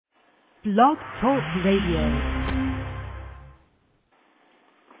Blog Talk Radio.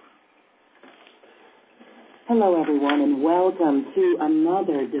 Hello, everyone, and welcome to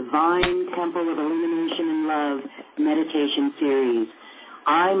another Divine Temple of Illumination and Love meditation series.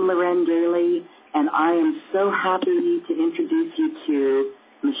 I'm Loren Daly, and I am so happy to introduce you to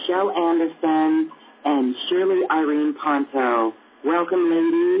Michelle Anderson and Shirley Irene Ponto. Welcome,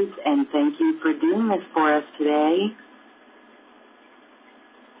 ladies, and thank you for doing this for us today.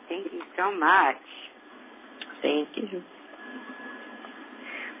 Thank you so much. Thank you.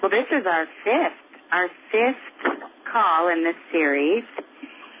 Well, this is our fifth call in this series.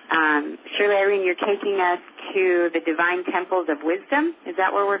 Shirley, Irene, you're taking us to the Divine Temples of Wisdom. Is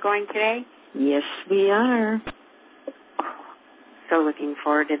that where we're going today? Yes, we are. So looking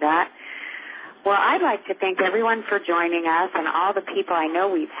forward to that. Well, I'd like to thank everyone for joining us and all the people. I know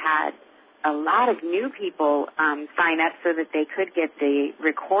we've had a lot of new people sign up so that they could get the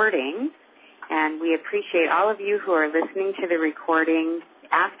recording, and we appreciate all of you who are listening to the recording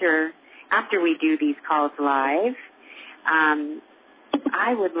after we do these calls live.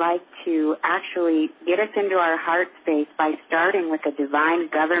 I would like to actually get us into our heart space by starting with a Divine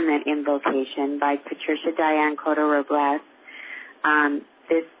Government invocation by Patricia Diane Cota-Robles.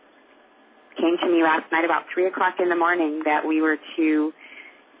 This came to me last night about 3 o'clock in the morning that we were to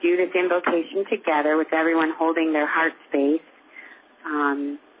do this invocation together with everyone holding their heart space.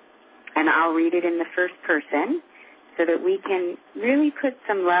 And I'll read it in the first person so that we can really put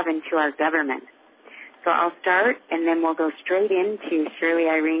some love into our government. So I'll start, and then we'll go straight into Shirley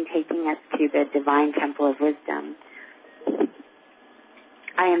Irene taking us to the Divine Temple of Wisdom.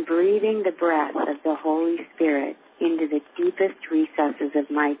 I am breathing the breath of the Holy Spirit into the deepest recesses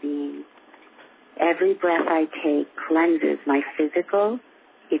of my being. Every breath I take cleanses my physical,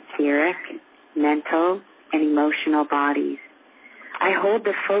 etheric, mental, and emotional bodies. I hold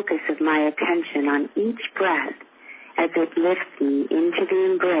the focus of my attention on each breath as it lifts me into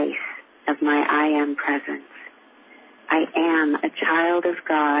the embrace of my I Am presence. I am a child of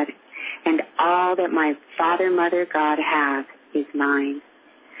God, and all that my Father, Mother, God have is mine.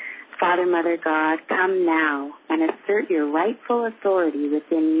 Father, Mother, God, come now and assert your rightful authority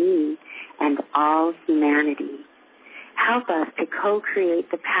within me and all humanity. Help us to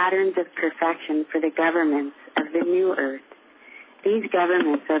co-create the patterns of perfection for the governments of the new earth. These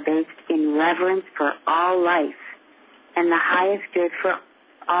governments are based in reverence for all life and the highest good for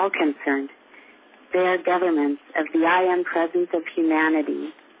all concerned. They are governments of the I Am presence of humanity,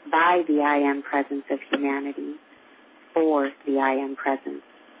 by the I Am presence of humanity, for the I Am presence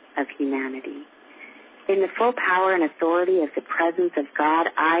of humanity. In the full power and authority of the presence of God,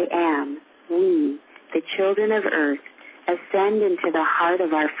 I Am, we, the children of earth, ascend into the heart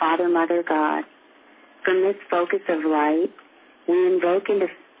of our Father, Mother, God. From this focus of light, we invoke into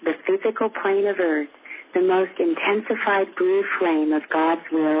the physical plane of earth the most intensified blue flame of God's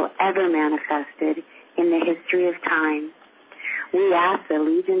will ever manifested in the history of time. We ask the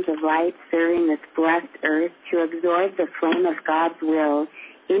legions of light serving this blessed earth to absorb the flame of God's will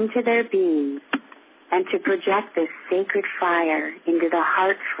into their beings and to project this sacred fire into the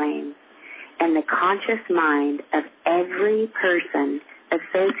heart flame and the conscious mind of every person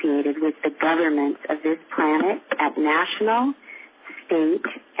associated with the governments of this planet at national, state,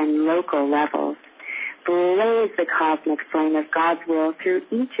 and local levels. Blaze the cosmic flame of God's will through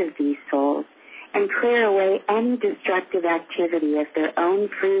each of these souls and clear away any destructive activity of their own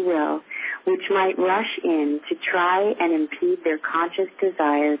free will which might rush in to try and impede their conscious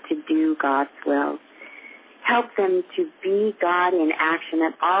desire to do God's will. Help them to be God in action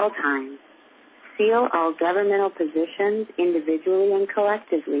at all times. Seal all governmental positions individually and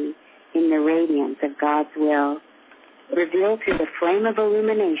collectively in the radiance of God's will. Reveal through the flame of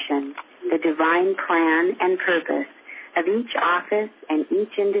illumination the divine plan and purpose of each office and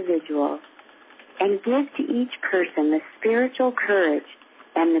each individual, and give to each person the spiritual courage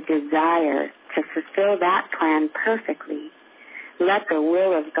and the desire to fulfill that plan perfectly. Let the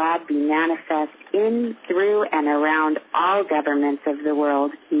will of God be manifest in, through, and around all governments of the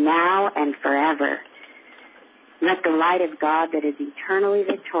world, now and forever. Let the light of God that is eternally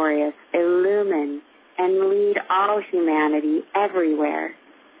victorious illumine and lead all humanity everywhere.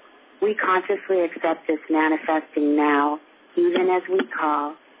 We consciously accept this manifesting now, even as we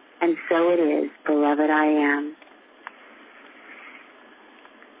call, and so it is, beloved I am.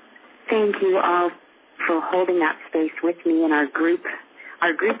 Thank you all for holding that space with me in our group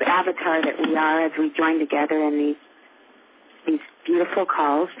avatar that we are as we join together in these beautiful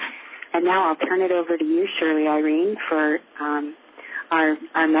calls. And now I'll turn it over to you, Shirley Irene, for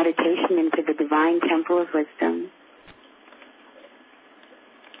our meditation into the Divine Temple of Wisdom.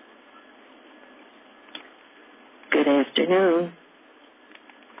 afternoon.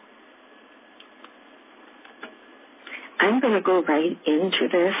 I'm going to go right into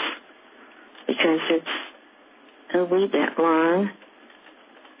this because it's a wee bit long.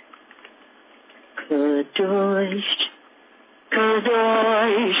 Kadosh,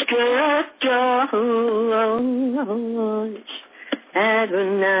 Kadosh, Kadosh,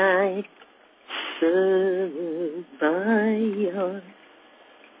 Adonai, Sabaoth.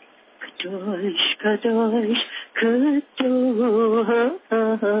 Kadosh, Kadosh, Kadosh,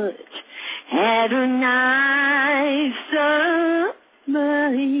 Adonai, Sabaoth.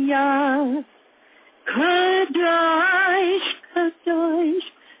 Kadosh, Kadosh,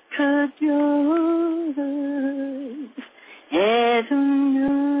 Kadosh,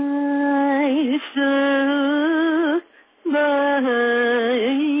 Adonai, Sabaoth.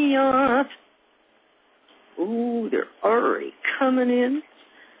 Ooh, they're already coming in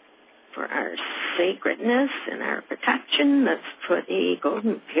for our sacredness and our protection. Let's put a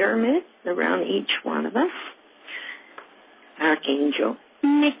golden pyramid around each one of us. Archangel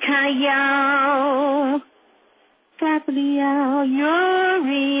Michael, Gabriel,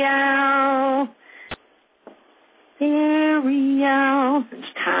 Uriel, Ariel,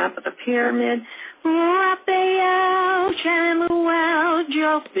 it's top of the pyramid, Raphael, Shamuel,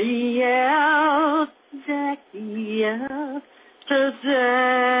 Jophiel, Zacchaeus, Zacchaeus,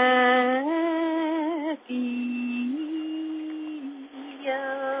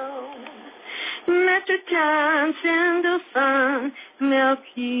 Metatron, Sandalphon,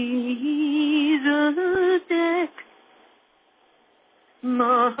 Melchizedek,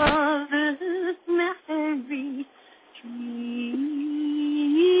 Moses, Mary, Jesus,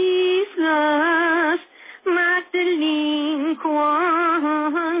 Magdalene,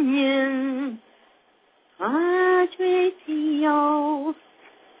 Kuan Yin, Patricia,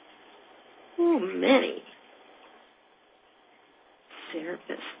 oh, many.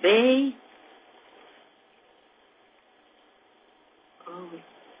 Serapis Bay, oh,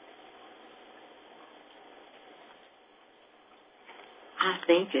 I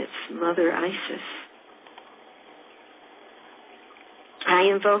think it's Mother Isis. I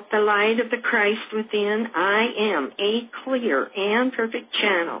invoke the light of the Christ within. I am a clear and perfect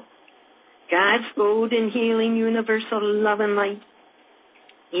channel. God's golden healing universal love and light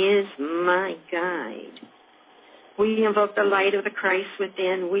is my guide. We invoke the light of the Christ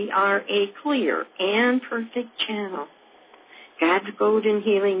within. We are a clear and perfect channel. God's golden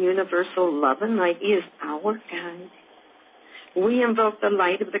healing universal love and light is our guide. We invoke the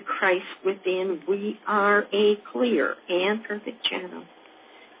light of the Christ within. We are a clear and perfect channel.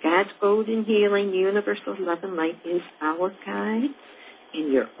 God's golden healing universal love and light is our guide.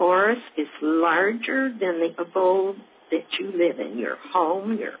 And your aura is larger than the abode that you live in, your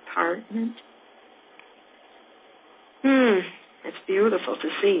home, your apartment. It's beautiful to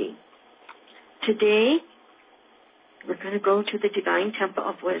see. Today, we're going to go to the Divine Temple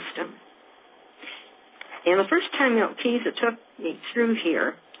of Wisdom. And the first time Melchizedek took me through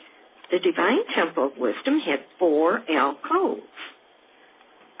here, the Divine Temple of Wisdom had 4 alcoves.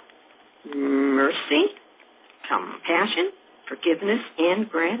 Mercy, compassion, forgiveness, and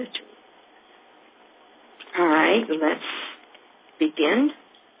gratitude. All right, let's begin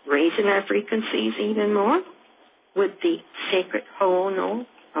raising our frequencies even more with the sacred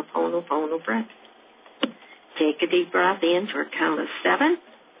Ho'oponopono breath. Take a deep breath in for a count of 7,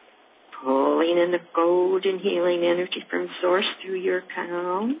 pulling in the golden healing energy from Source through your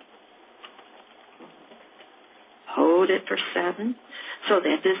crown. Hold it for 7 so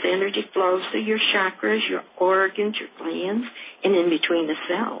that this energy flows through your chakras, your organs, your glands, and in between the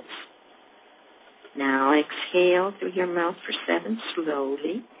cells. Now exhale through your mouth for 7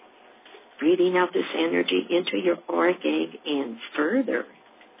 slowly, breathing out this energy into your auric egg and further.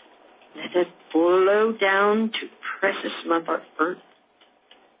 Let it flow down to precious Mother Earth.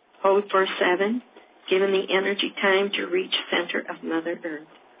 Hold for 7, giving the energy time to reach center of Mother Earth.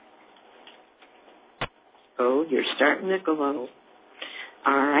 Oh, you're starting to glow.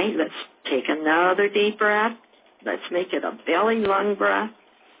 All right, let's take another deep breath. Let's make it a belly lung breath.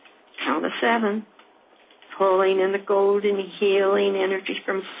 Count of 7. Pulling in the golden healing energy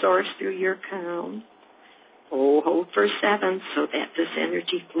from Source through your crown. Oh, hold for 7 so that this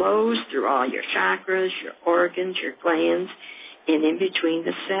energy flows through all your chakras, your organs, your glands, and in between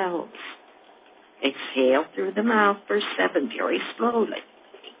the cells. Exhale through the mouth for 7 very slowly.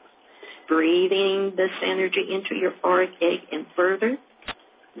 Breathing this energy into your auric egg and further,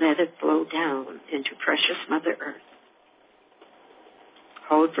 let it flow down into precious Mother Earth.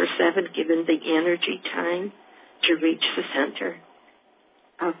 Hold for 7, giving the energy time to reach the center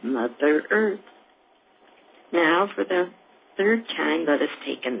of Mother Earth. Now, for the third time, let us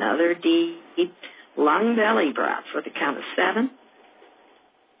take another deep lung belly breath for the count of 7.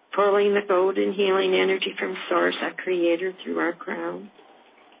 Pulling the golden healing energy from Source, our Creator, through our crown.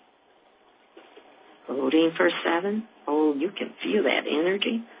 Holding for 7. Oh, you can feel that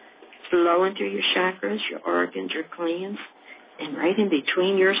energy flowing through your chakras, your organs, your glands, and right in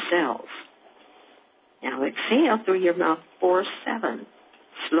between your cells. Now exhale through your mouth for 7.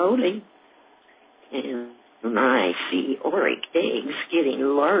 Slowly. And I see auric eggs getting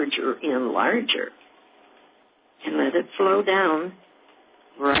larger and larger. And let it flow down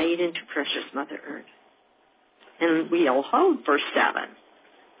right into precious Mother Earth. And we'll hold for 7.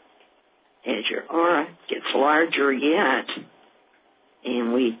 As your aura gets larger yet,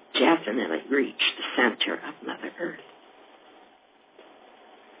 and we definitely reach the center of Mother Earth.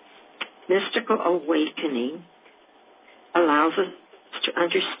 Mystical awakening allows us to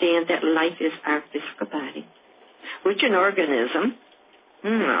understand that life is our physical body, which an organism,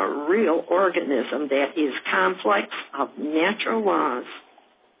 a real organism that is complex of natural laws.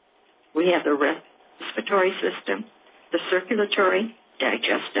 We have the respiratory system, the circulatory,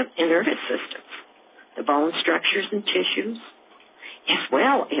 digestive, and nervous systems, the bone structures and tissues, as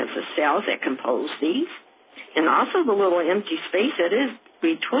well as the cells that compose these, and also the little empty space that is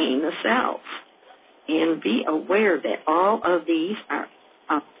between the cells. And be aware that all of these are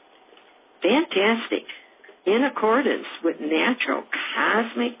fantastic, in accordance with natural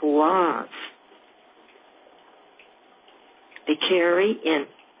cosmic laws. They carry an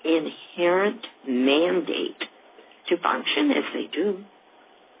inherent mandate to function as they do.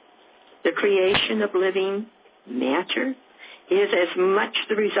 The creation of living matter is as much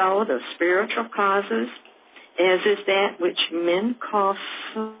the result of spiritual causes as is that which men call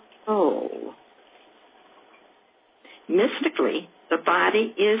soul. Mystically, the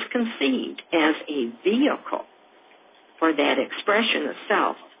body is conceived as a vehicle for that expression of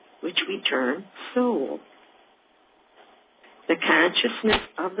self, which we term soul. The consciousness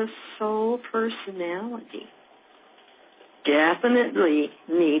of the soul personality definitely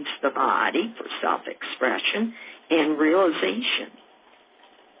needs the body for self-expression and realization.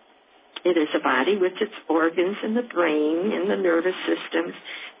 It is a body with its organs and the brain and the nervous systems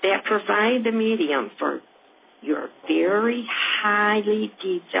that provide the medium for your very highly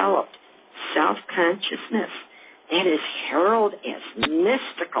developed self-consciousness that is heralded as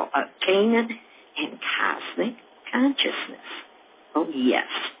mystical attainment and cosmic consciousness. Oh, yes.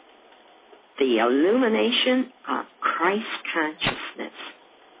 The illumination of Christ consciousness.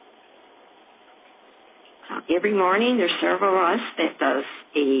 Every morning there's several of us that does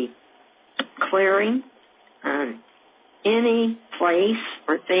a clearing on any place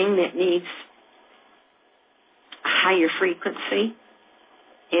or thing that needs a higher frequency.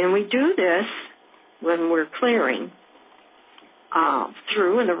 And we do this when we're clearing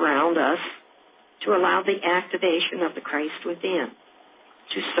through and around us to allow the activation of the Christ within,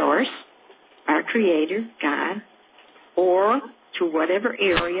 to Source, our Creator, God, or to whatever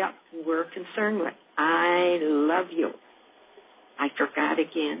area we're concerned with. I love you. I forgot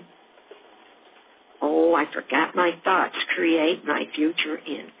again. Oh, I forgot my thoughts create my future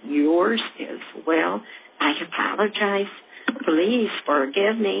and yours as well. I apologize. Please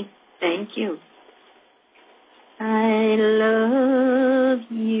forgive me. Thank you. I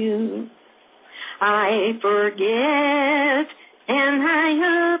love you. I forget and I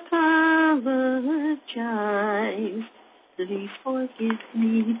apologize. Please forgive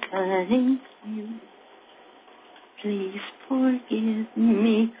me. Thank you. Please forgive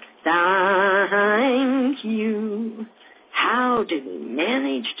me. Thank you. How do we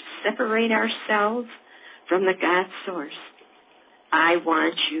manage to separate ourselves from the God Source? I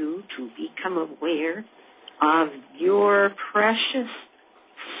want you to become aware of your precious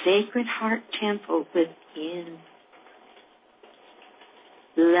Sacred Heart Temple within.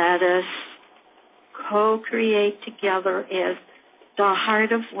 Let us co-create together as the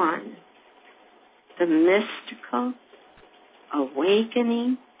heart of one, the mystical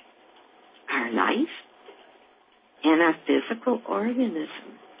awakening our life and our physical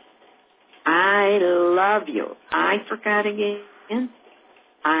organism. I love you. I forgot again.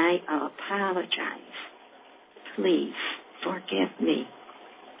 I apologize. Please forgive me.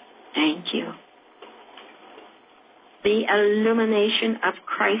 Thank you. The illumination of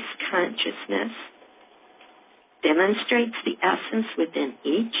Christ consciousness demonstrates the essence within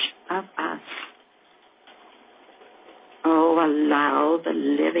each of us. Oh, allow the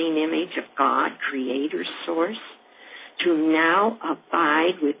living image of God, Creator, Source, to now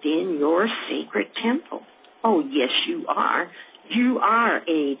abide within your sacred temple. Oh, yes, you are. You are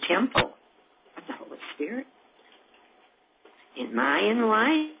a temple of the Holy Spirit. In my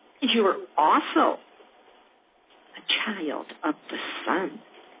life, you are also a child of the sun.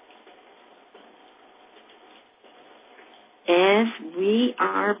 As we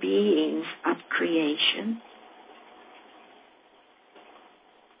are beings of creation,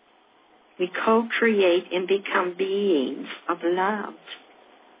 we co-create and become beings of love,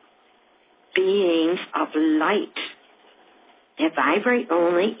 beings of light that vibrate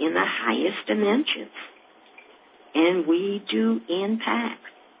only in the highest dimensions. And we do impact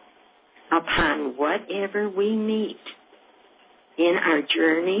upon whatever we meet in our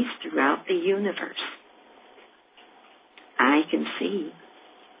journeys throughout the universe. I can see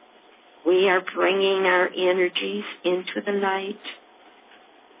we are bringing our energies into the light,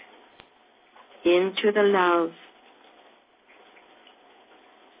 into the love,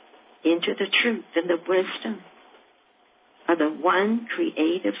 into the truth and the wisdom of the one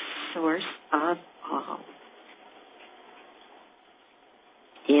creative source of all.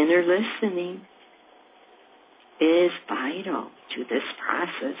 Inner listening is vital to this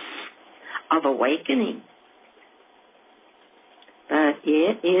process of awakening. But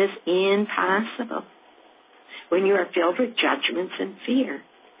it is impossible when you are filled with judgments and fear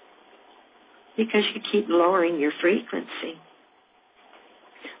because you keep lowering your frequency.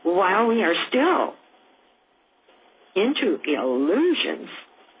 While we are still into illusions,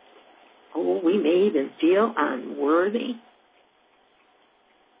 we may even feel unworthy.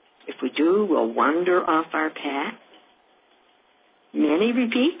 If we do, we'll wander off our path. Many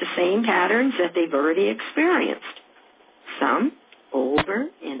repeat the same patterns that they've already experienced, some over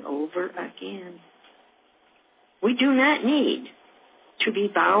and over again. We do not need to be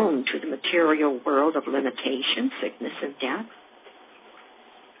bound to the material world of limitation, sickness, and death.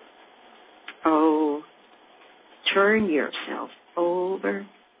 Oh, turn yourself over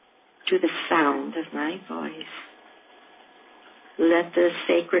to the sound of my voice. Let the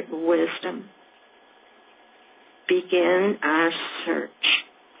sacred wisdom begin our search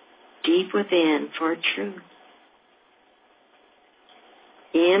deep within for truth.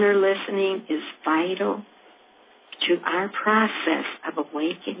 Inner listening is vital to our process of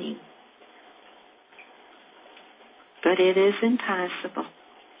awakening. But it is impossible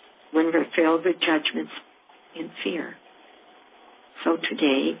when we're filled with judgments and fear. So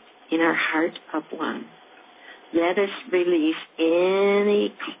today, in our heart of one, let us release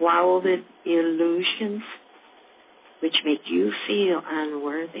any clouded illusions which make you feel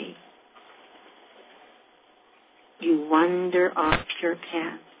unworthy. You wander off your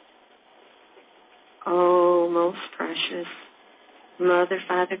path. Oh, most precious Mother,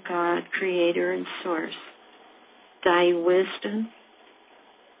 Father, God, Creator, and Source, Thy wisdom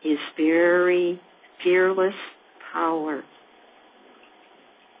is very fearless power,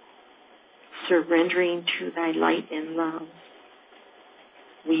 surrendering to Thy light and love.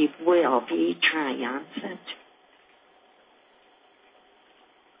 We will be triumphant.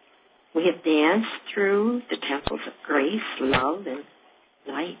 We have danced through the temples of grace, love, and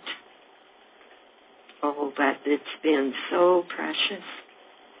light. Oh, but it's been so precious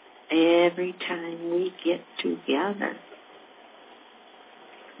every time we get together.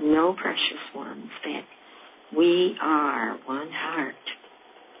 No, precious ones, that we are one heart.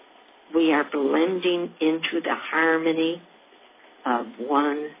 We are blending into the harmony of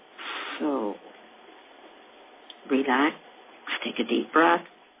one soul. Relax, take a deep breath.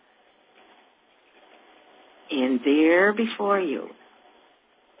 And there before you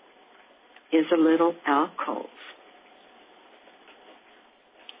is a little alcove.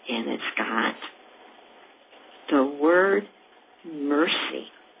 And it's got the word mercy.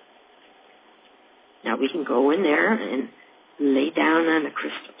 Now we can go in there and lay down on the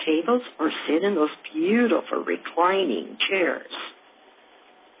crystal tables or sit in those beautiful reclining chairs.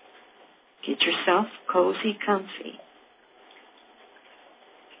 Get yourself cozy, comfy.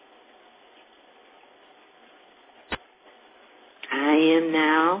 I am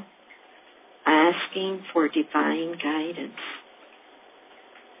now asking for divine guidance.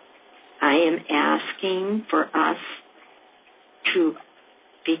 I am asking for us to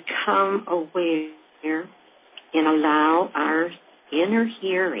become aware and allow our inner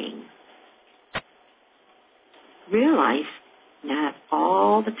hearing. Realize not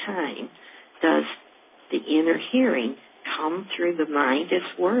all the time does the inner hearing come through the mind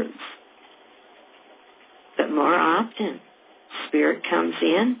as words, but more often Spirit comes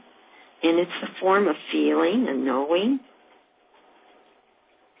in and it's a form of feeling and knowing.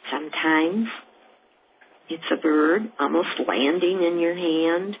 Sometimes it's a bird almost landing in your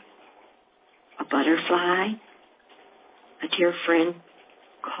hand, a butterfly, a dear friend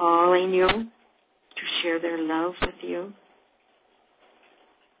calling you to share their love with you.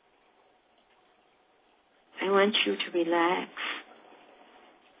 I want you to relax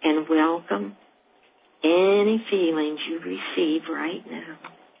and welcome any feelings you receive right now.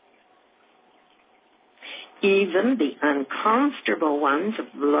 Even the uncomfortable ones of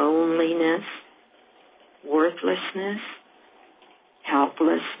loneliness, worthlessness,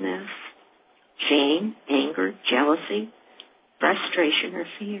 helplessness, shame, anger, jealousy, frustration, or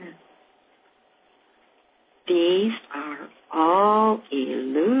fear. These are all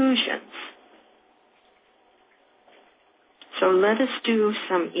illusions. So let us do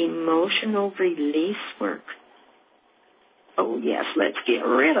some emotional release work. Oh yes, let's get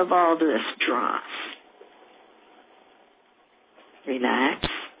rid of all this dross. Relax.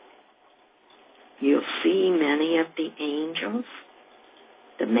 You'll see many of the angels,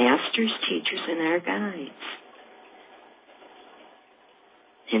 the masters, teachers, and our guides.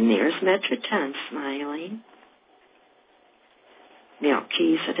 And there's Meditatiion smiling.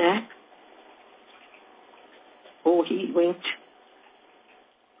 Melchizedek. Oh, he winked.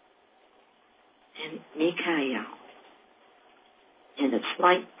 And Michael. And it's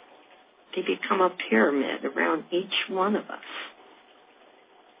like they become a pyramid around each one of us.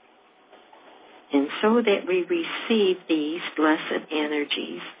 And so that we receive these blessed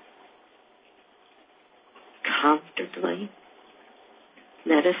energies comfortably,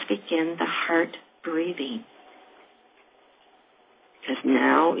 let us begin the heart breathing. Because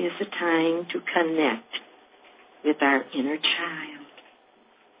now is the time to connect with our inner child.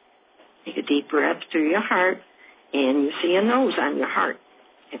 Take a deep breath through your heart, and you see a nose on your heart,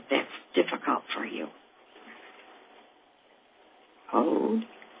 if that's difficult for you. Hold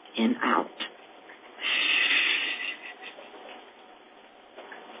and out.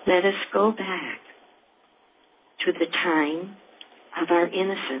 Let us go back to the time of our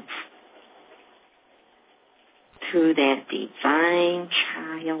innocence, to that divine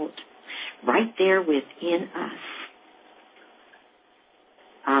child right there within us,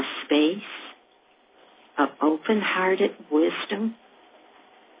 a space of open-hearted wisdom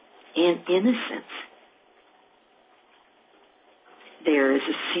and innocence. There is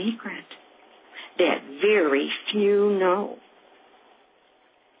a secret that very few know.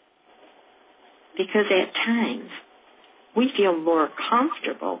 Because at times, we feel more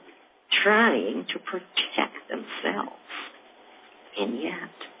comfortable trying to protect themselves. And yet,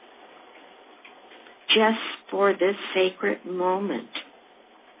 just for this sacred moment,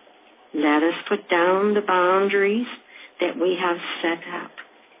 let us put down the boundaries that we have set up.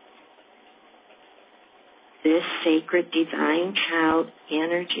 This sacred divine child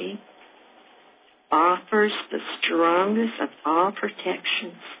energy offers the strongest of all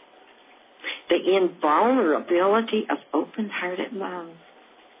protections, the invulnerability of open-hearted love.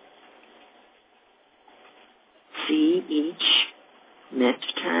 See each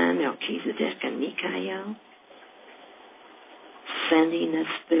Meditatiion, Melchizedek, and Michael sending us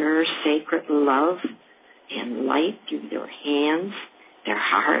their sacred love and light through their hands, their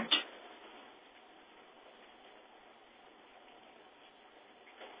heart.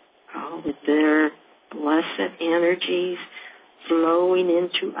 Oh, with their blessed energies flowing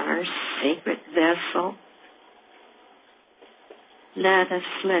into our sacred vessel, let us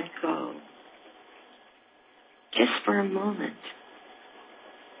let go just for a moment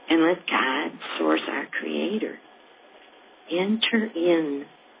and let God, Source, our Creator, enter in.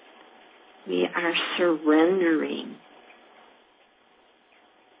 We are surrendering.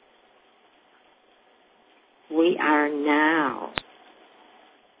 We are now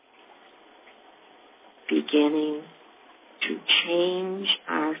beginning to change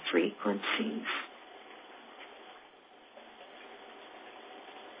our frequencies.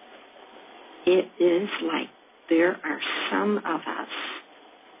 It is like there are some of us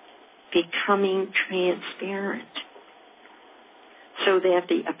becoming transparent so that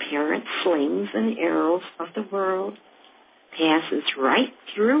the apparent slings and arrows of the world passes right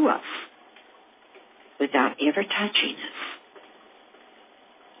through us without ever touching us.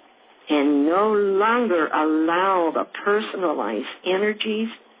 And no longer allow the personalized energies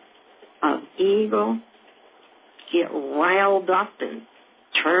of ego get riled up and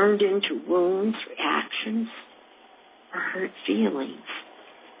turned into wounds, reactions, or hurt feelings.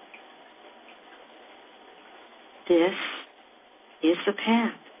 This is the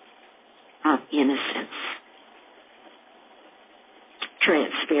path of innocence.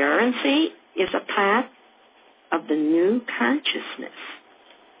 Transparency is a path of the new consciousness.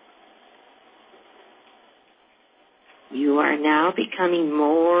 You are now becoming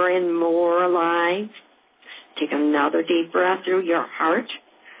more and more alive. Take another deep breath through your heart.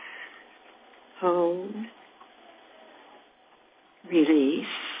 Hold. Release.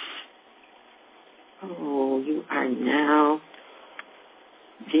 Oh, you are now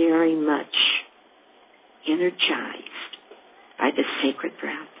very much energized by the sacred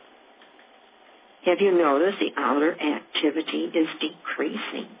breath. Have you noticed the outer activity is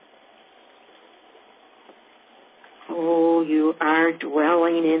decreasing? Oh, you are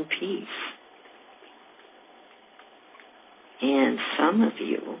dwelling in peace. And some of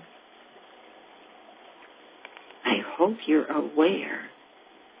you, I hope you're aware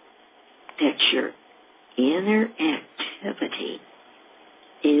that your inner activity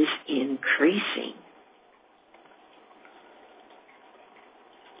is increasing.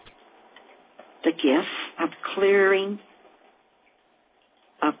 The gifts of clearing,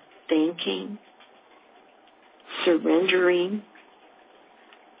 of thinking, surrendering,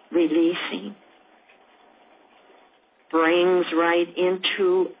 releasing, brings right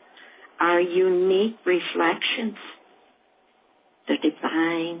into our unique reflections the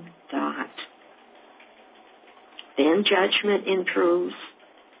divine thought. Then judgment improves,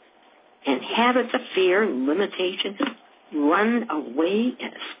 and habits of fear and limitation run away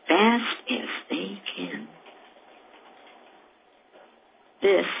as fast as they can.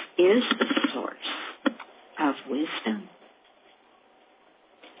 This is the source of wisdom.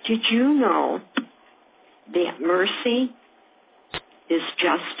 Did you know that mercy is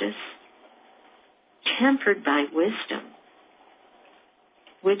justice tempered by wisdom,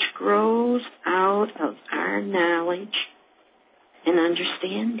 which grows out of our knowledge and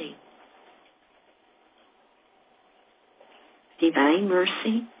understanding? Divine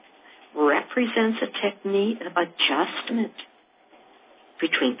mercy represents a technique of adjustment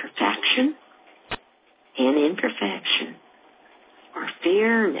between perfection and imperfection, or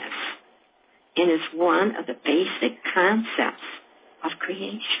fairness, and is one of the basic concepts of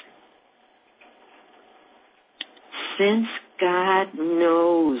creation. Since God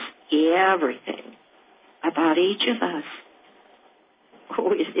knows everything about each of us,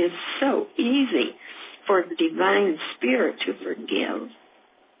 oh, it is so easy for the divine spirit to forgive.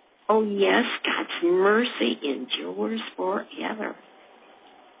 Oh, yes, God's mercy endures forever.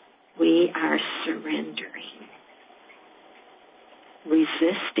 We are surrendering,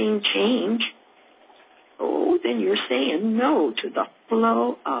 resisting change. Oh, then you're saying no to the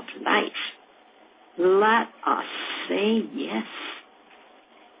flow of life. Let us say yes.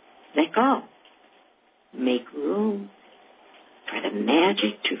 Let go. Make room for the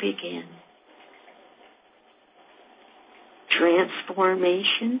magic to begin.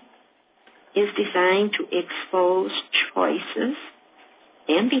 Transformation is designed to expose choices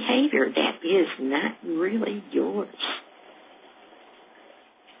and behavior that is not really yours.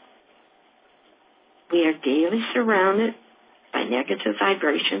 We are daily surrounded by negative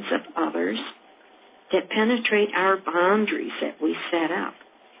vibrations of others that penetrate our boundaries that we set up.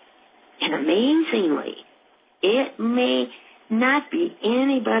 And amazingly, it may not be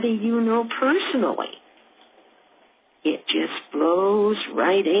anybody you know personally. It just flows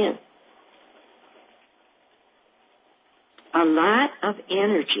right in. A lot of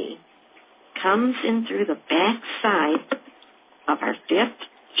energy comes in through the back side of our fifth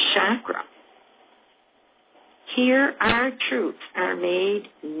chakra. Here our truths are made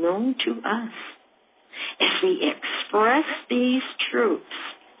known to us. As we express these truths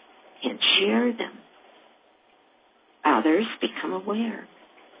and share them, others become aware.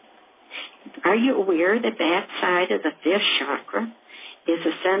 Are you aware that that side of the fifth chakra is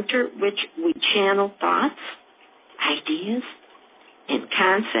a center which we channel thoughts, ideas, and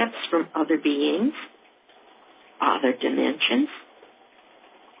concepts from other beings, other dimensions,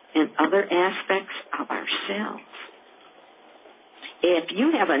 and other aspects of ourselves? If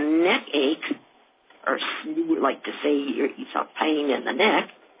you have a neck ache, or you would like to say you have pain in the neck,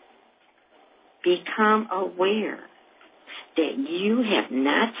 become aware that you have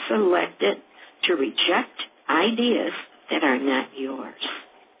not selected to reject ideas that are not yours.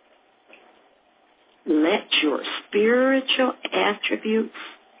 Let your spiritual attributes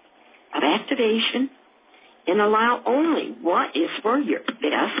of activation and allow only what is for your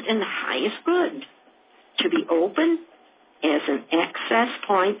best and highest good to be open as an access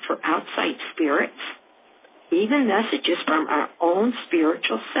point for outside spirits, even messages from our own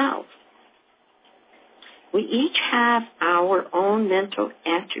spiritual self. We each have our own mental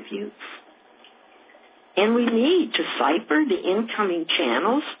attributes, and we need to cipher the incoming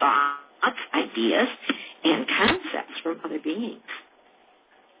channels, thoughts, ideas, and concepts from other beings,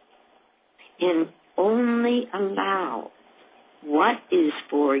 and only allow what is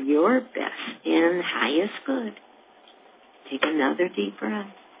for your best and highest good. Take another deep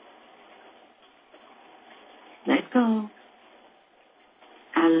breath. Let go.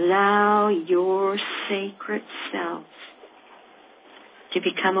 allow your sacred self to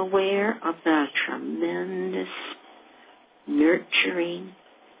become aware of the tremendous nurturing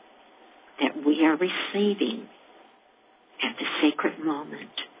that we are receiving at the sacred moment,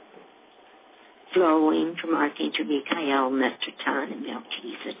 flowing from Archangel Michael, Meditatiion, and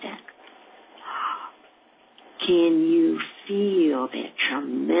Melchizedek. Can you feel that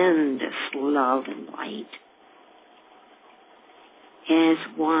tremendous love and light? As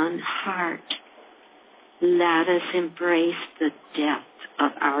one heart, let us embrace the depth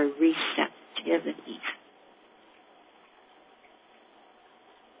of our receptivity.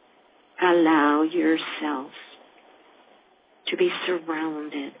 Allow yourself to be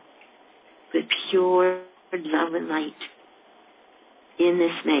surrounded with pure love and light in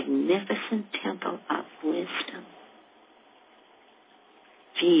this magnificent temple of wisdom.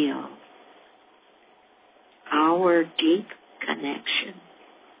 Feel our deep connection,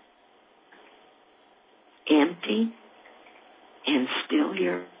 empty and still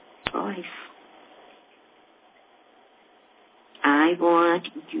your voice. I want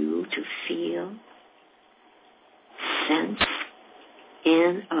you to feel, sense,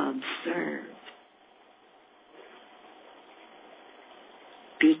 and observe.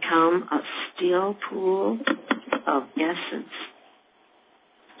 Become a still pool of essence.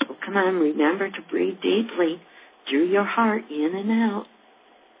 So come on, remember to breathe deeply through your heart, in and out.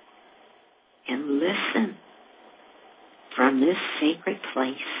 And listen from this sacred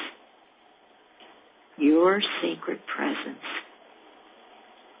place, your sacred presence.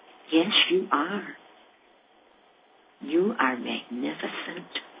 Yes, you are. You are magnificent.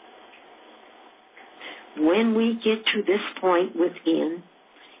 When we get to this point within,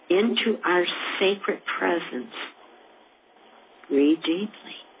 into our sacred presence, breathe deeply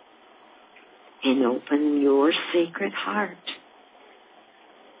and open your sacred heart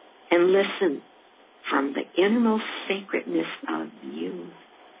and listen from the innermost sacredness of you.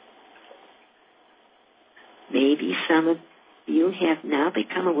 Maybe some of you have now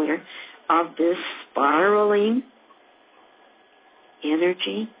become aware of this spiraling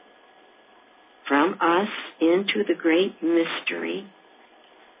energy from us into the great mystery,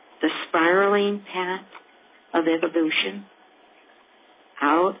 the spiraling path of evolution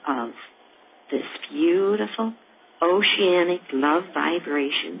out of this beautiful oceanic love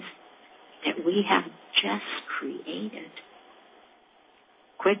vibrations that we have just created.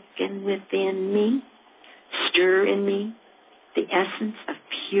 Quicken within me, stir in me the essence of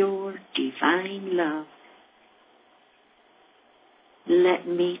pure divine love. Let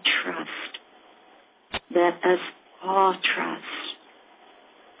me trust, let us all trust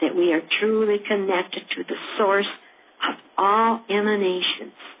that we are truly connected to the source of all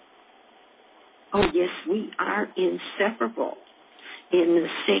emanations. Oh yes, we are inseparable in the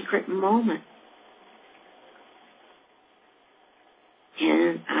sacred moment.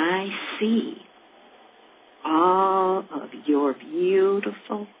 And I see all of your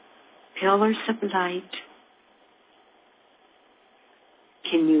beautiful pillars of light.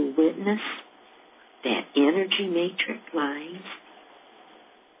 Can you witness that energy matrix lines?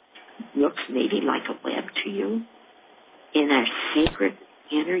 Looks maybe like a web to you in our sacred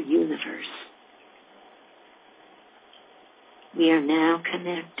inner universe. We are now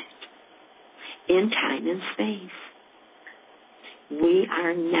connected in time and space. We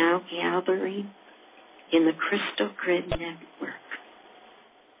are now gathering in the crystal grid network.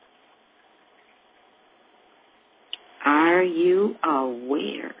 Are you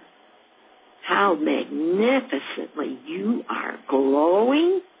aware how magnificently you are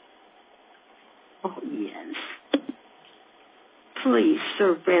glowing? Oh, yes. Please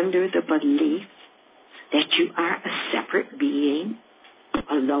surrender the belief that you are a separate being,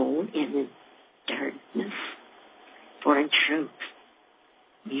 alone in darkness. For in truth,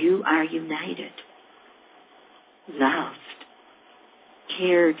 you are united, loved,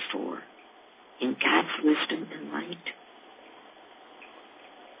 cared for in God's wisdom and light.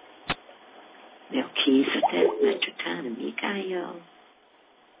 Melchizedek, Meditatiion, and Michael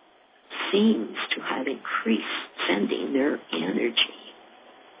seems to have increased sending their energy.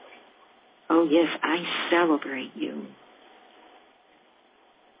 Oh yes, I celebrate you.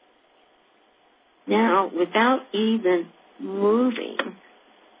 Now, without even moving,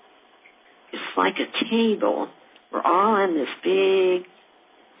 it's like a table. We're all on this big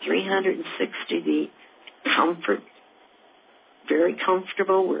 360-degree comfort, very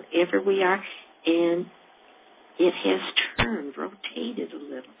comfortable wherever we are, and it has turned, rotated a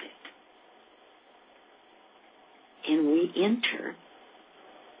little bit. And we enter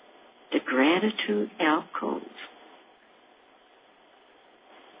the gratitude alcove.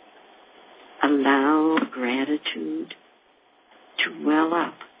 allow gratitude to well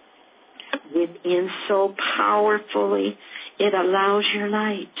up within so powerfully. It allows your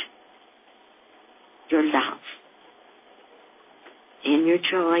light, your love, and your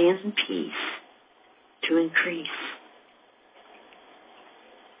joy and peace to increase.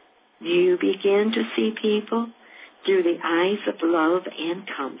 You begin to see people through the eyes of love and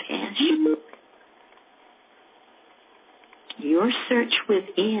compassion. Your search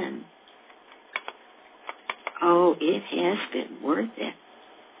within, oh, it has been worth it.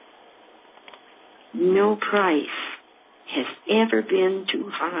 No price has ever been too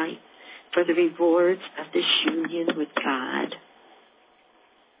high for the rewards of this union with God.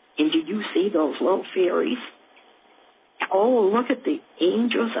 And do you see those little fairies? Oh, look at the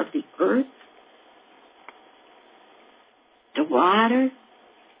angels of the earth, the water,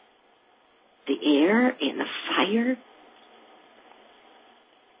 the air, and the fire.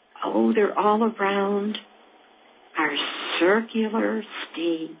 Oh, they're all around our circular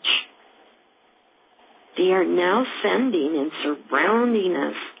stage. They are now sending and surrounding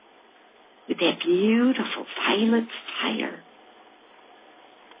us with that beautiful violet fire.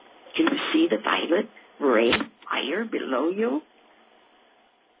 Can you see the violet ray fire below you?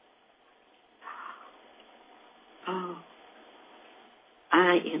 Oh,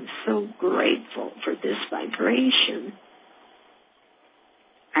 I am so grateful for this vibration.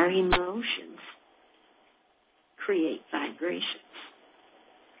 Our emotions create vibrations.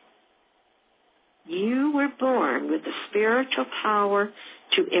 You were born with the spiritual power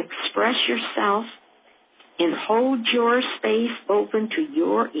to express yourself and hold your space open to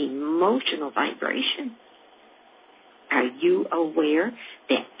your emotional vibration. Are you aware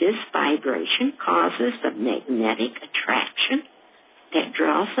that this vibration causes the magnetic attraction that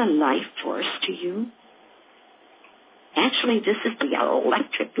draws a life force to you? Actually, this is the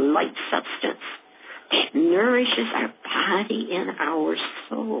electric light substance that nourishes our body and our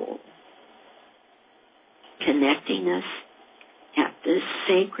soul, connecting us at this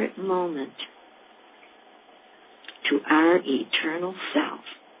sacred moment to our eternal self.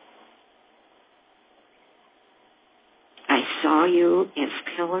 I saw you as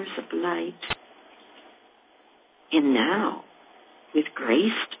pillars of light, and now, with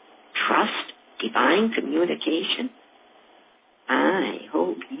grace, trust, divine communication, I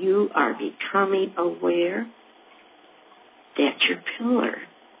hope you are becoming aware that your pillar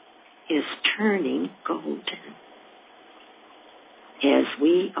is turning golden as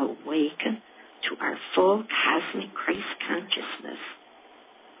we awaken to our full cosmic Christ consciousness.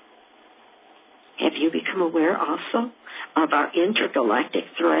 Have you become aware also of our intergalactic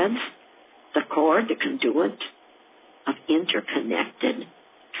threads, the cord, the conduit of interconnected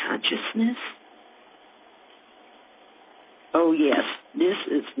consciousness? Oh yes, this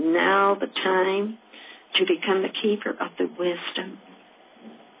is now the time to become the keeper of the wisdom,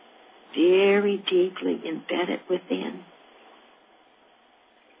 very deeply embedded within.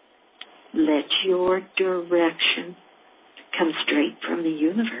 Let your direction come straight from the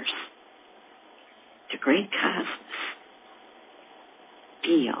universe, the great cosmos.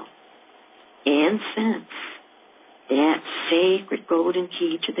 Feel and sense that sacred golden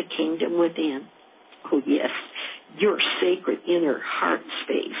key to the kingdom within. Oh yes, your sacred inner heart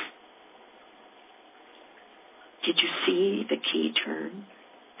space. Did you see the key turn,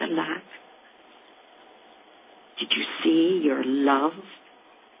 the lock? Did you see your love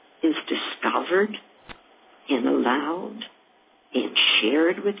is discovered and allowed and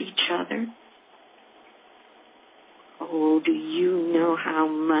shared with each other? Oh, do you know how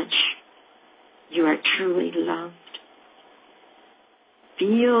much you are truly loved?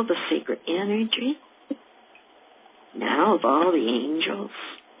 Feel the sacred energy now of all the angels,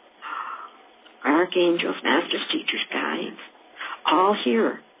 archangels, masters, teachers, guides, all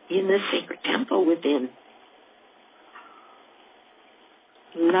here in this sacred temple within.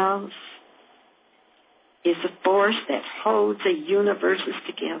 Love is the force that holds the universes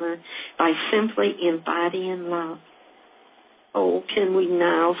together by simply embodying love. Oh, can we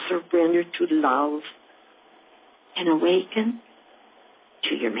now surrender to love and awaken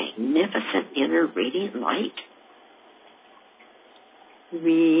to your magnificent inner radiant light?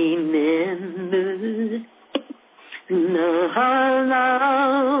 Remember the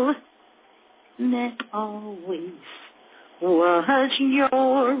love that always was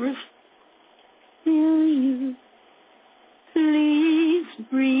yours. Will you please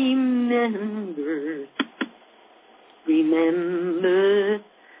remember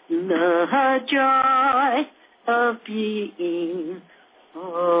the joy of being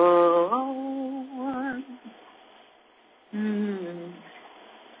one.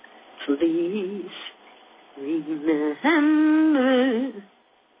 Please remember,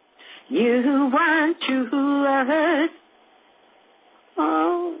 you want to earth.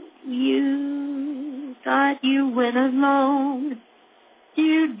 Oh, you thought you went alone.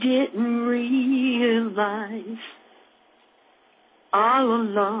 You didn't realize all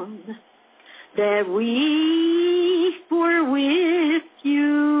along that we were with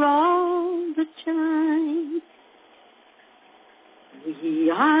you all the time. We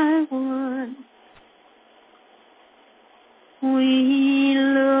are one. We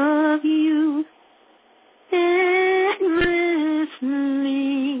love you endlessly.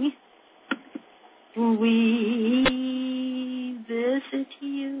 We visit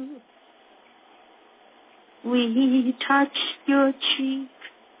you. We touch your cheek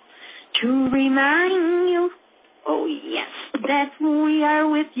to remind you, oh yes, that we are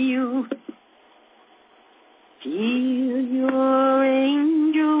with you. Feel your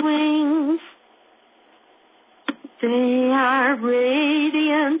angel wings. They are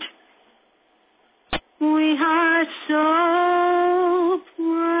radiant. We are so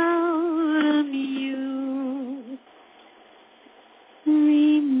proud of you.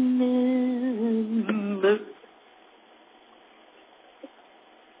 Remember,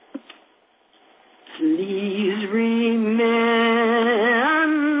 please remember,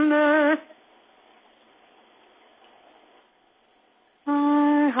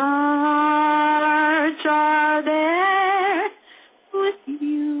 our hearts are there with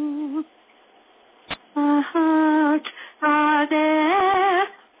you. Our hearts are there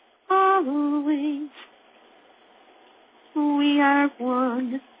always. We are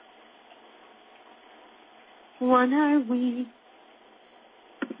one. One are we.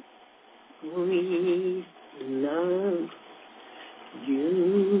 We love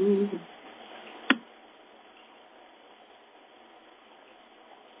you.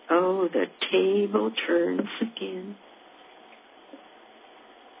 Oh, the table turns again.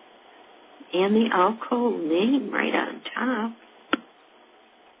 And the alcove name right on top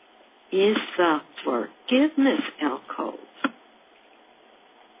is the forgiveness alcove.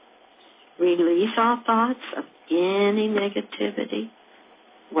 Release all thoughts of any negativity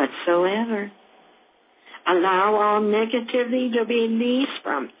whatsoever. Allow all negativity to be released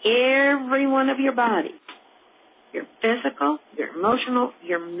from every one of your bodies. Your physical, your emotional,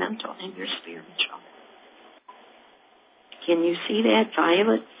 your mental, and your spiritual. Can you see that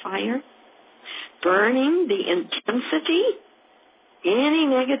violet fire? Burning the intensity, any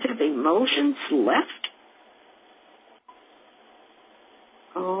negative emotions left.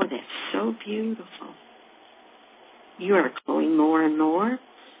 Oh, that's so beautiful. You are glowing more and more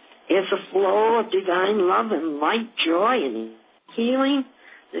as the flow of divine love and light, joy, and healing.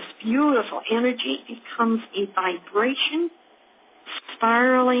 This beautiful energy becomes a vibration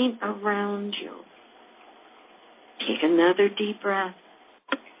spiraling around you. Take another deep breath.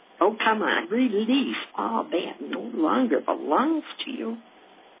 Oh, come on, release all that no longer belongs to you.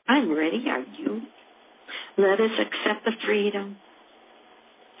 I'm ready, are you? Let us accept the freedom.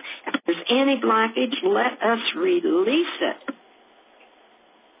 If there's any blockage, let us release it.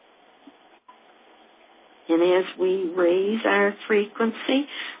 And as we raise our frequency,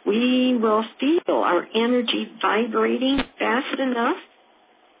 we will feel our energy vibrating fast enough,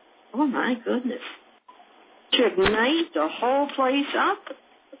 oh my goodness, to ignite the whole place up.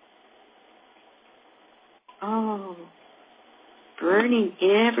 Oh, burning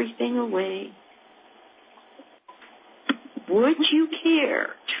everything away. Would you care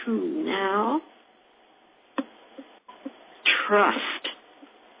to now trust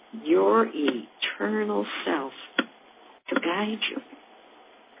your eternal self to guide you?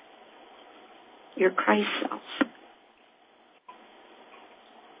 Your Christ self.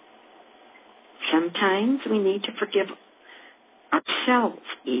 Sometimes we need to forgive ourselves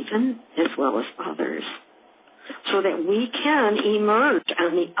even as well as others, so that we can emerge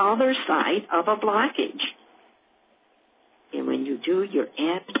on the other side of a blockage. And when you do, your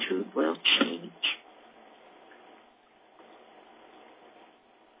attitude will change.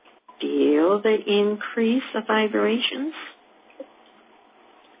 Feel the increase of vibrations.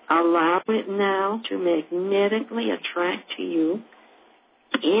 Allow it now to magnetically attract to you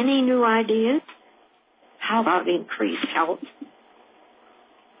any new ideas. How about increased health,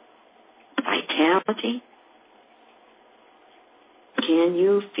 vitality? Can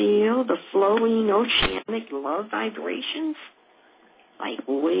you feel the flowing oceanic love vibrations like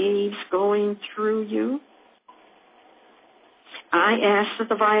waves going through you? I ask that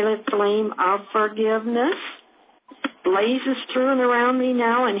the violet flame of forgiveness blazes through and around me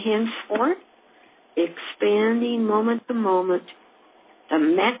now and henceforth, expanding moment to moment the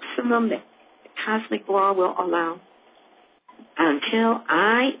maximum that the cosmic law will allow, until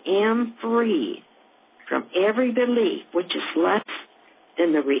I am free from every belief which is less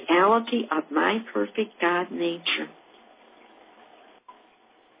than the reality of my perfect God nature.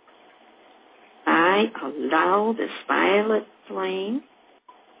 I allow this violet flame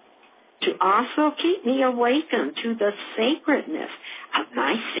to also keep me awakened to the sacredness of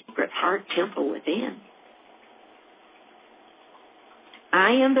my sacred heart temple within.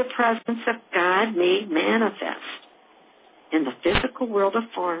 I am the presence of God made manifest in the physical world of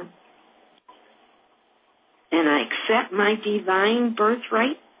form, and I accept my divine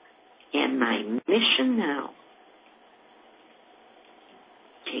birthright and my mission now.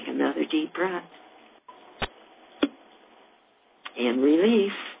 Take another deep breath and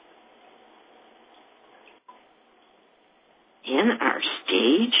release. And our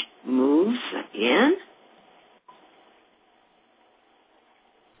stage moves again.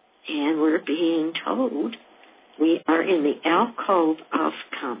 And we're being told we are in the alcove of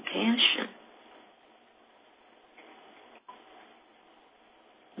compassion.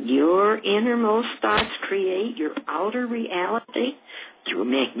 Your innermost thoughts create your outer reality through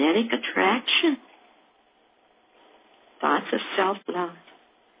magnetic attraction. Thoughts of self-love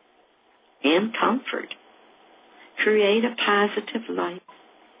and comfort create a positive life.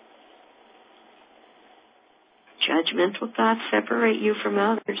 Judgmental thoughts separate you from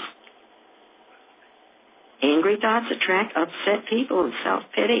others. Angry thoughts attract upset people and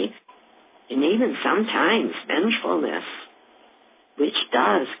self-pity, and even sometimes vengefulness, which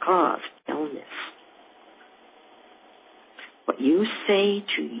does cause illness. What you say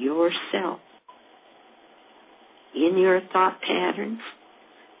to yourself in your thought patterns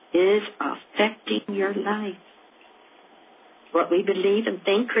is affecting your life. What we believe and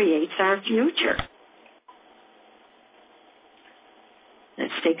think creates our future.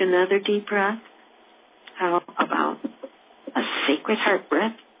 Let's take another deep breath. How about a sacred heart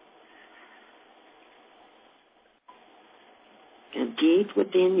breath? And deep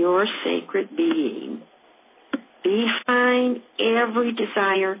within your sacred being, behind every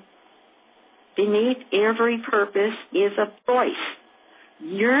desire, beneath every purpose is a voice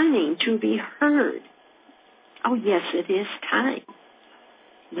yearning to be heard. Oh, yes, it is time.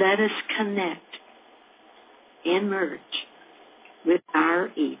 Let us connect and merge with our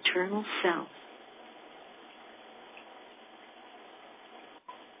eternal self.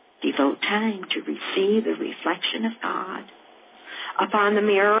 Devote time to receive the reflection of God upon the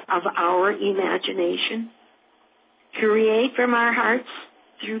mirror of our imagination. Create from our hearts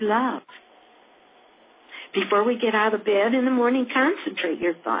through love. Before we get out of bed in the morning, concentrate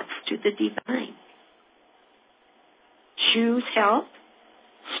your thoughts to the divine. Choose health,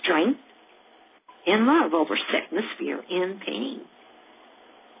 strength, and love over sickness, fear, and pain.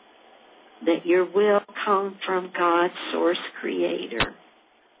 Let your will come from God's source creator.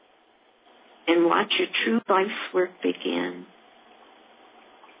 And watch your true life's work begin.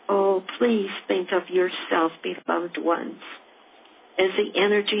 Oh, please think of yourself, beloved ones, as the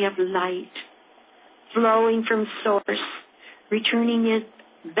energy of light flowing from source, returning it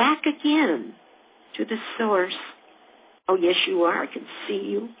back again to the source. Oh, yes, you are. I can see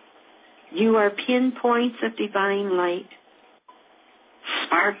you. You are pinpoints of divine light,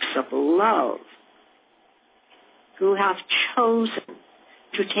 sparks of love, who have chosen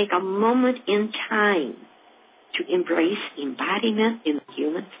to take a moment in time to embrace embodiment in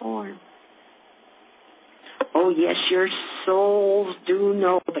human form. Oh, yes, your souls do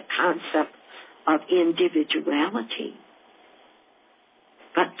know the concept of individuality,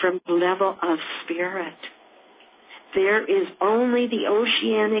 but from the level of spirit, there is only the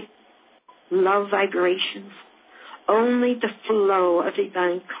oceanic love vibrations, only the flow of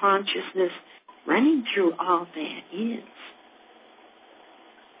divine consciousness running through all that is.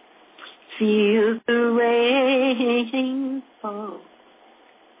 Feel the rain fall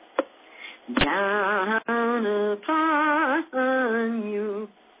down upon you,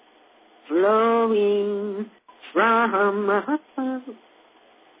 flowing from above.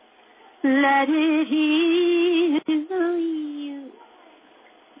 Let it heal you.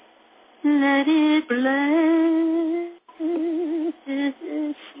 Let it bless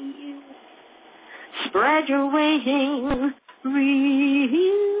you. Spread your wings,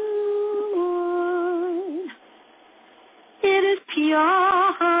 real. It is pure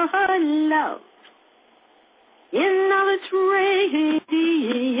love in all its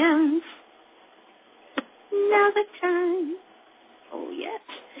radiance. Now the time, oh yes,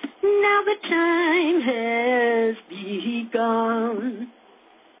 now the time has begun.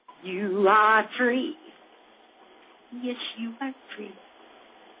 You are free. Yes, you are free.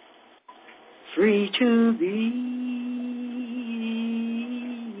 free to be.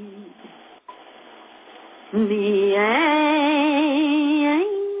 The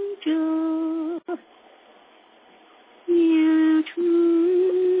angel, you truly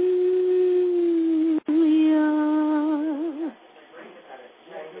are.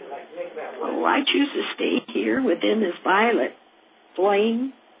 Oh, I choose to stay here within this violet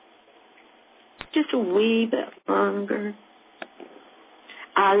flame just a wee bit longer.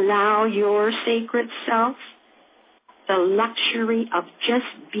 Allow your sacred self the luxury of just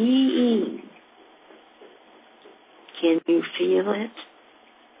being. Can you feel it?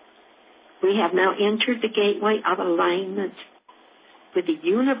 We have now entered the gateway of alignment with the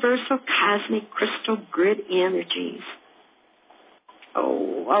universal cosmic crystal grid energies.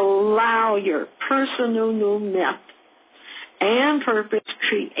 Oh, allow your personal new myth and purpose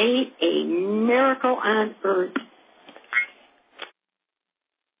create a miracle on earth.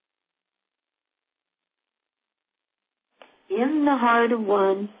 In the heart of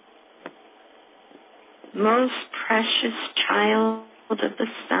one, most precious child of the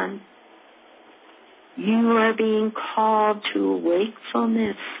sun, you are being called to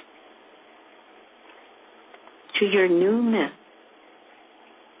wakefulness, to your new myth.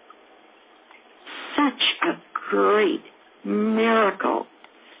 Such a great miracle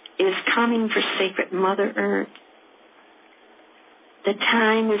is coming for sacred Mother Earth. The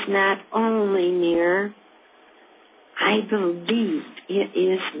time is not only near, I believe it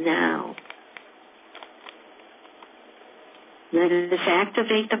is now. Let us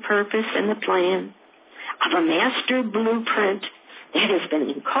activate the purpose and the plan of a master blueprint that has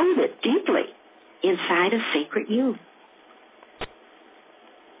been encoded deeply inside of sacred you.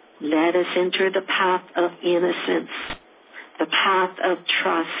 Let us enter the path of innocence, the path of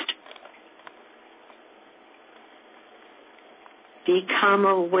trust. Become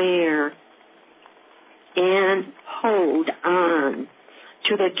aware and hold on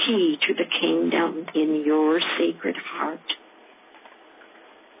to the key to the kingdom in your sacred heart.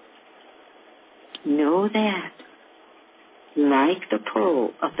 Know that, like the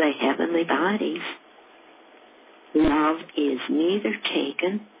pull of the heavenly bodies, love is neither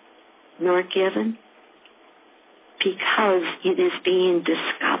taken nor given because it is being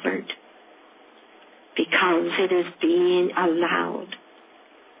discovered, because it is being allowed.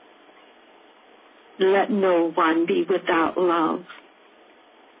 Let no one be without love,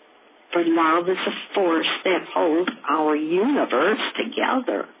 for love is a force that holds our universe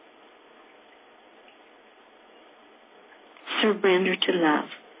together. Surrender to love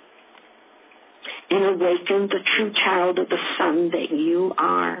and awaken the true child of the sun that you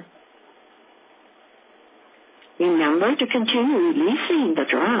are. Remember to continue releasing the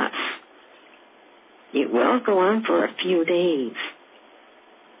drops. It will go on for a few days.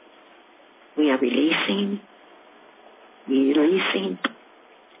 We are releasing,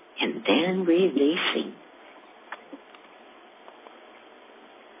 and then releasing.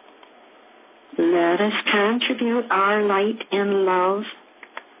 Let us contribute our light and love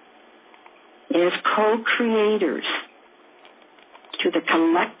as co-creators to the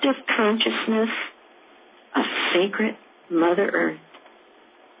collective consciousness of sacred Mother Earth.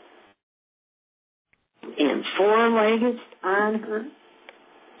 And four-legged on her,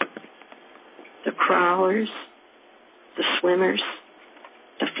 the crawlers, the swimmers,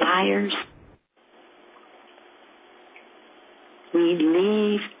 the flyers. We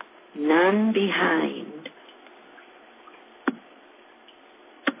leave none behind.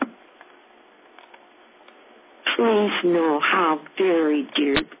 Please know how very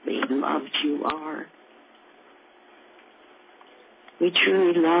dearly loved you are. We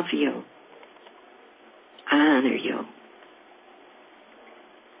truly love you, honor you,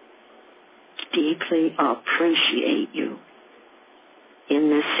 deeply appreciate you in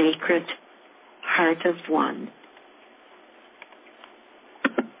the sacred heart of one.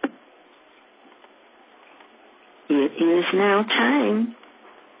 It is now time,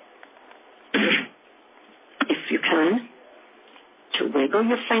 if you can, to wiggle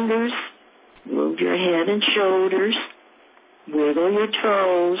your fingers, move your head and shoulders, wiggle your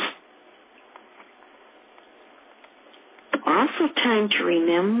toes. Also time to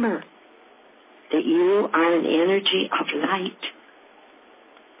remember that you are an energy of light.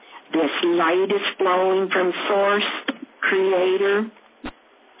 This light is flowing from Source, Creator,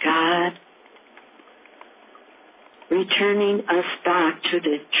 God, returning us back to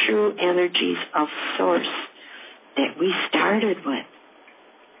the true energies of Source that we started with.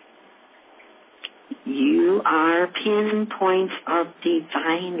 You are pinpoints of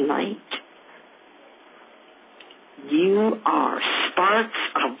divine light. You are sparks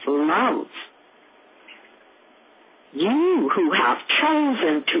of love You who have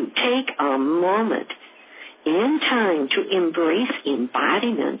chosen to take a moment in time to embrace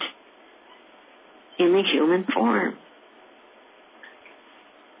embodiment in the human form.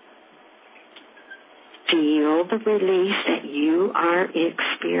 Feel the release that you are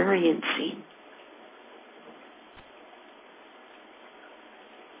experiencing.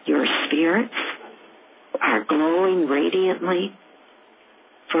 Your spirits are glowing radiantly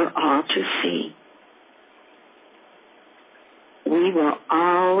for all to see. We will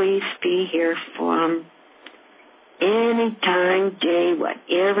always be here from any time, day,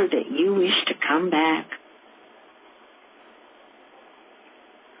 whatever that you wish to come back.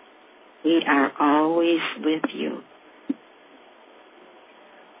 We are always with you.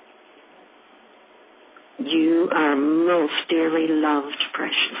 You are most dearly loved,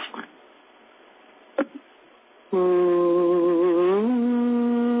 precious one. Ooh,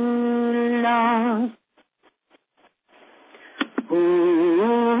 love.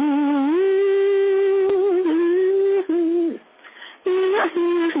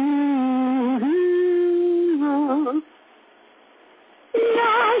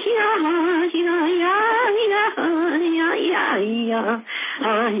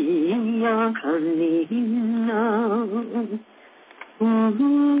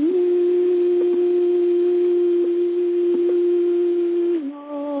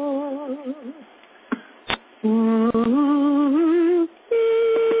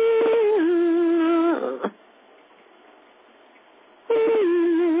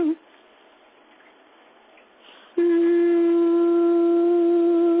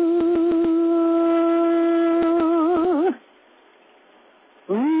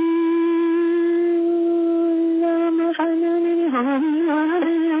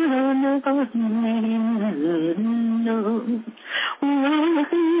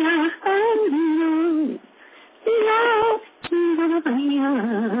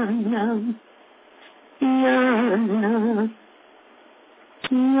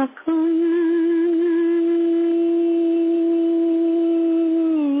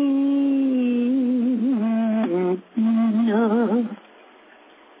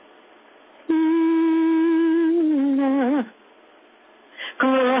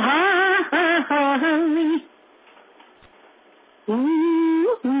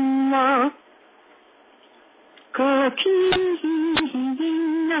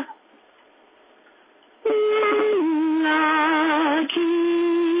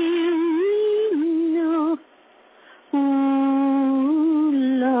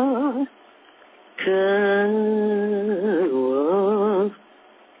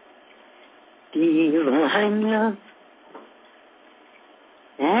 Divine love,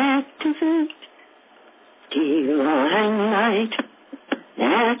 activate. Divine light,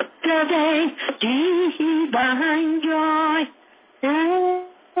 activate. Divine joy,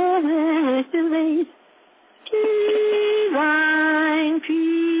 activate. Divine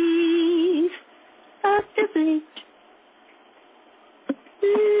peace, activate.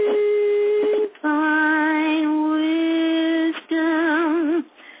 Divine wisdom,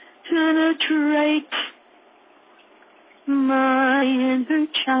 penetrate my inner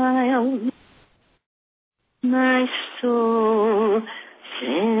child, my soul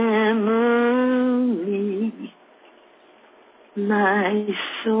family, my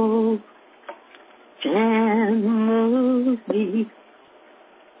soul family.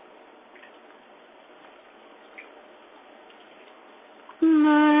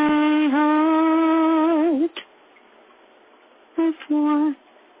 My heart is one,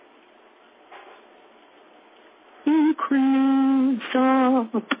 includes all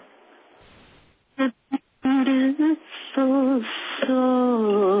the beautiful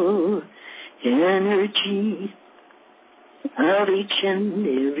soul energy of each and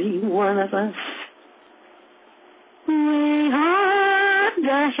every one of us. We are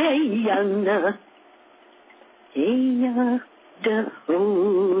the Heyana, the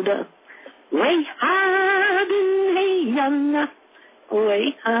Hoda. We are the Heyana,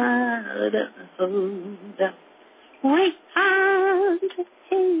 we are the Hoda. We are the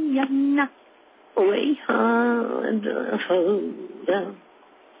Heyana, we are the Hoda.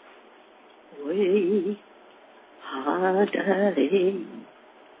 We are the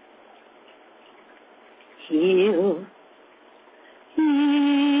heal.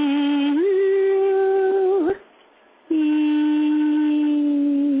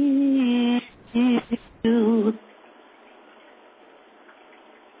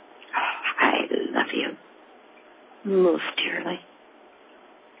 I love you most dearly.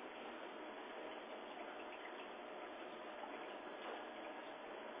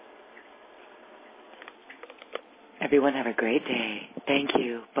 Everyone have a great day. Thank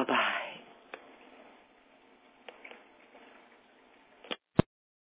you. Bye-bye.